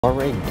All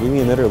right, giving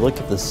another look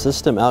at the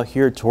system out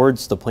here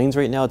towards the plains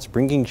right now. It's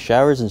bringing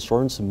showers and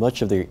storms to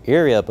much of their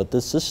area, but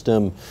this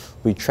system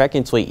will be tracking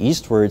its way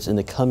eastwards in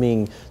the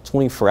coming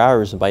 24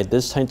 hours. And by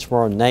this time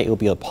tomorrow night, it will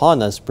be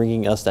upon us,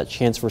 bringing us that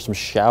chance for some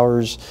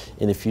showers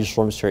and a few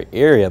storms to our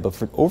area. But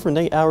for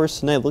overnight hours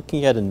tonight,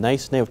 looking at a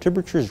nice night with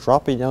temperatures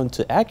dropping down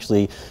to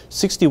actually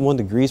 61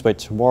 degrees by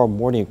tomorrow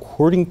morning,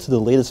 according to the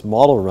latest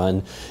model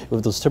run,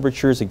 with those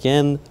temperatures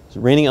again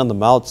raining on the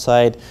mild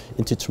side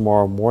into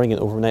tomorrow morning,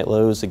 and overnight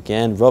lows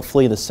again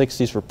roughly in the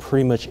 60s for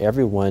pretty much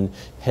everyone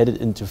headed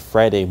into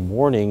Friday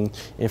morning.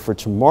 And for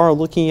tomorrow,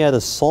 looking at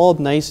a solid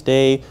nice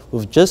day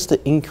with just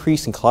the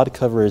increase in cloud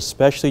cover,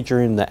 especially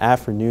during the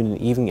afternoon and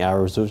evening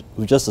hours, with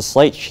just a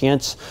slight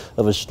chance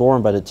of a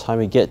storm by the time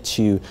we get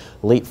to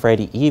late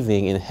Friday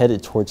evening and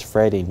headed towards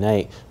Friday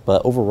night.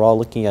 But overall,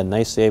 looking at a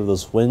nice day with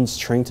those winds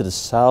turning to the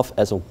south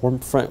as a warm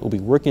front will be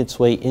working its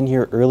way in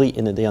here early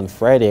in the day on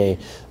Friday,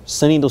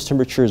 sending those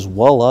temperatures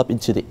well up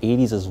into the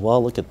 80s as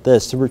well. Look at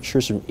this,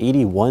 temperatures from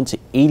 81 to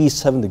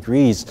 87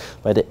 degrees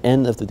by the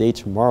end of the day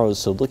tomorrow.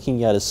 So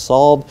looking at a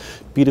solid,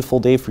 beautiful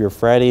day for your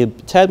Friday. A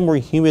tad more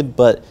humid,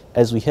 but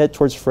as we head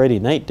towards Friday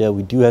night, though,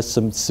 we do have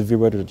some severe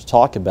weather to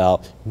talk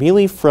about,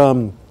 mainly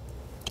from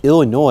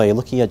Illinois,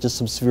 looking at just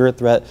some severe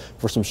threat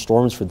for some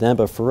storms for them,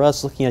 but for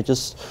us, looking at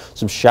just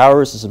some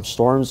showers and some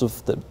storms,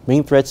 with the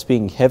main threats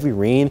being heavy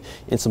rain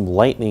and some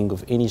lightning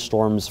with any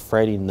storms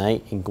Friday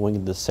night and going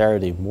into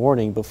Saturday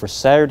morning. But for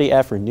Saturday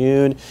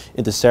afternoon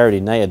into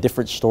Saturday night, a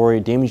different story,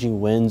 damaging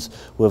winds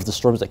with the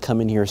storms that come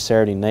in here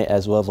Saturday night,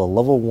 as well as a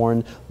level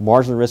 1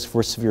 marginal risk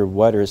for severe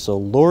weather. So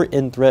lower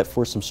end threat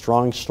for some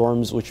strong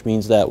storms, which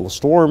means that a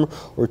storm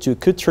or two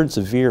could turn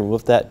severe, and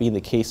with that being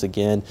the case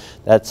again,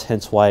 that's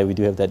hence why we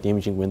do have that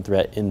damaging wind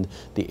threat in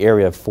the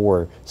area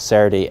for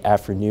Saturday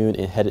afternoon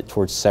and headed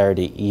towards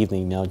Saturday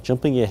evening. Now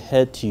jumping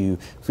ahead to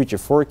future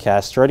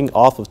forecast, starting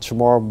off with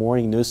tomorrow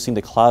morning, noticing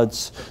the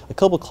clouds, a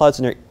couple clouds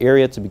in our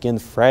area to begin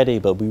Friday,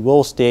 but we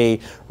will stay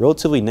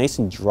relatively nice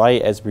and dry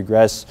as we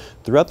progress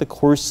throughout the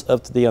course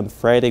of the day on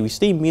Friday. We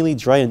stay mainly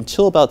dry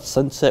until about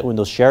sunset, when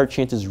those shower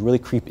chances really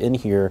creep in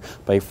here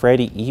by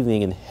Friday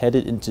evening and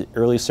headed into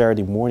early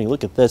Saturday morning.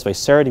 Look at this, by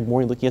Saturday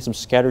morning, looking at some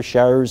scattered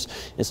showers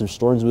and some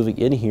storms moving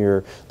in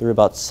here. They're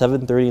about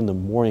 7:30 in the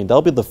morning.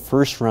 That'll be the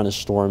first round of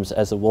storms,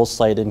 as it will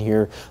slide in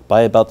here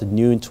by about the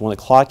noon to 1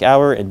 o'clock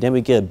hour, and then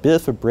we get a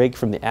bit of a break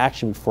from the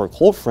action before a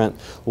cold front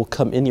will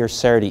come in here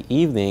Saturday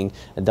evening,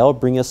 and that will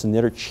bring us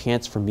another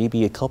chance for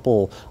maybe a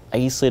couple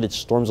isolated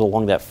storms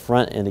along that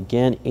front. And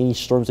again, any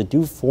storms that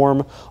do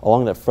form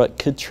along that front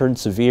could turn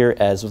severe,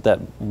 as with that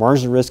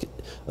marginal risk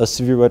of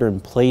severe weather in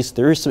place,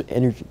 there is some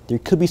energy, there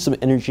could be some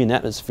energy in the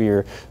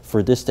atmosphere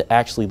for this to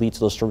actually lead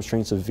to those storms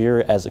turning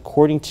severe, as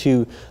according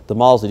to the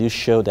models, they do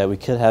show that we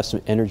could have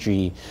some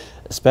energy,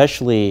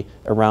 especially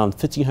around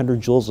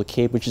 1500 joules of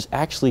Cape, which is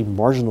actually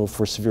marginal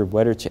for severe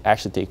weather to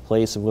actually take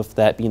place. And with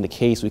that being the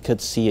case, we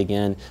could see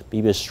again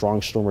maybe a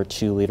strong storm or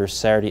two later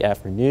Saturday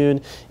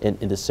afternoon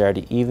and into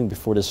Saturday evening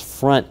before this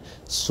front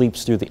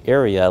sweeps through the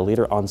area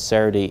later on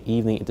Saturday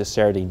evening into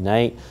Saturday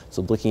night.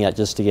 So looking at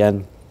just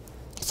again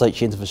slight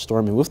chance of a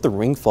storm, and with the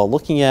rainfall,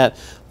 looking at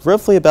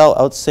roughly about,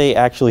 I would say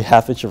actually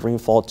 ½ inch of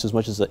rainfall to as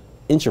much as an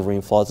inch of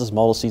rainfall, as this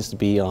model seems to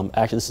be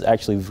actually, this is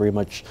actually very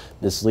much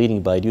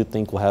misleading, but I do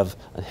think we'll have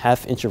a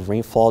 ½ inch of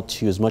rainfall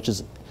to as much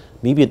as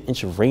maybe an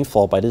inch of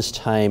rainfall by this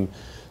time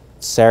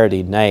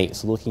Saturday night.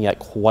 So looking at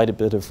quite a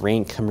bit of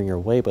rain coming your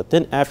way, but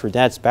then after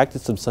that, it's back to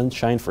some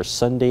sunshine for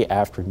Sunday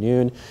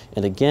afternoon.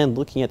 And again,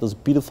 looking at those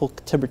beautiful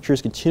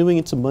temperatures continuing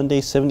into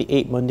Monday,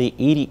 78 Monday,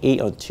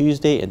 88 on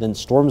Tuesday, and then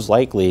storms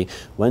likely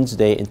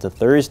Wednesday into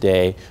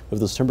Thursday,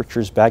 with those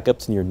temperatures back up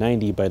to near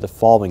 90 by the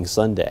following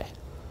Sunday.